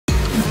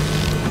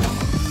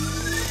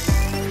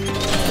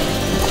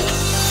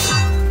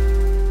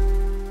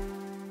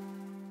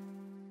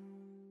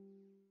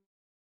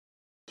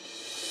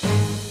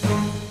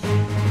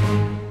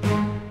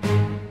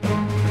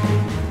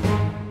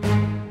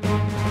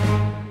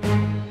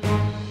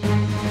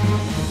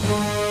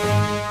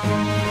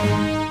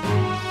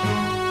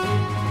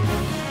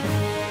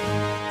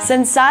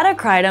Sensata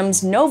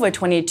Crydom's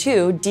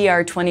Nova22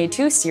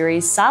 DR22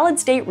 series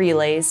solid-state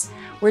relays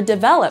were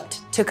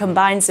developed to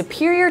combine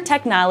superior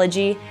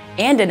technology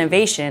and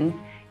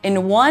innovation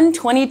in one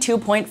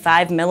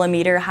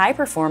 22.5mm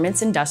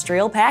high-performance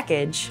industrial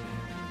package.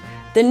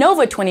 The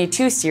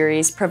Nova22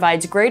 series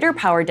provides greater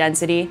power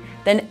density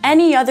than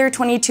any other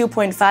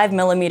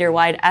 22.5mm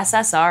wide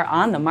SSR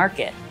on the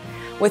market,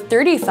 with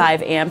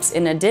 35 amps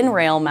in a DIN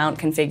rail mount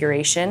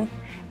configuration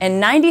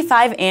and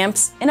 95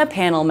 amps in a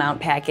panel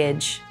mount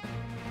package.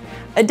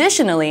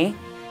 Additionally,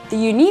 the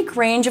unique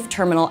range of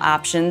terminal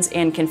options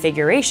and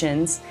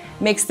configurations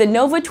makes the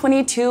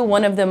Nova22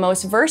 one of the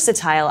most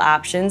versatile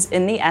options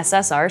in the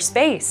SSR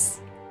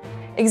space.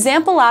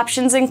 Example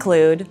options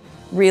include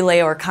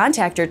relay or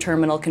contactor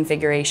terminal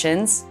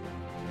configurations,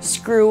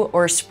 screw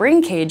or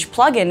spring cage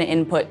plug-in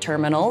input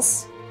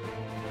terminals,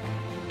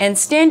 and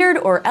standard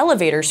or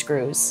elevator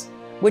screws,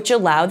 which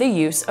allow the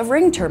use of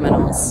ring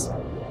terminals.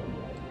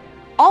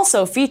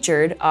 Also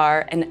featured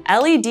are an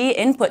LED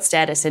input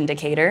status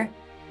indicator,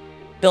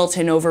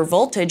 built-in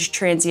overvoltage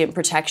transient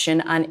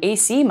protection on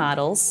AC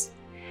models,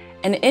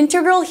 an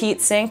integral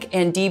heatsink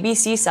and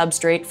DBC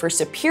substrate for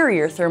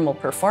superior thermal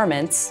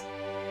performance,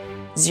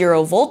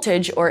 zero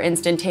voltage or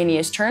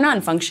instantaneous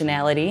turn-on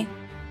functionality,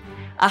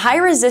 a high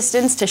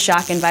resistance to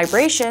shock and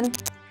vibration,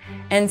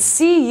 and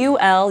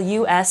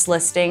CUL/US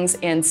listings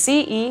and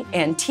CE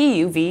and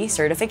TUV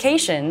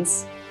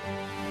certifications.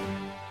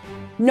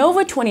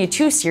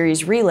 Nova22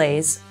 series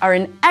relays are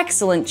an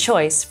excellent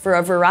choice for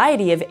a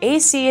variety of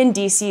AC and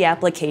DC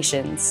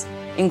applications,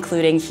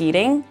 including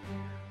heating,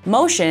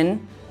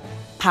 motion,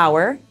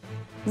 power,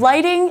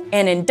 lighting,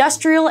 and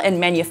industrial and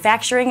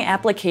manufacturing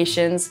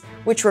applications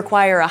which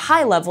require a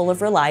high level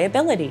of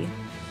reliability.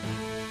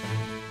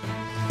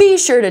 Be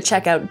sure to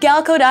check out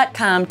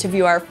galco.com to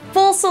view our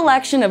full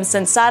selection of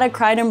Sensata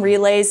Crydom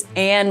relays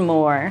and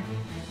more.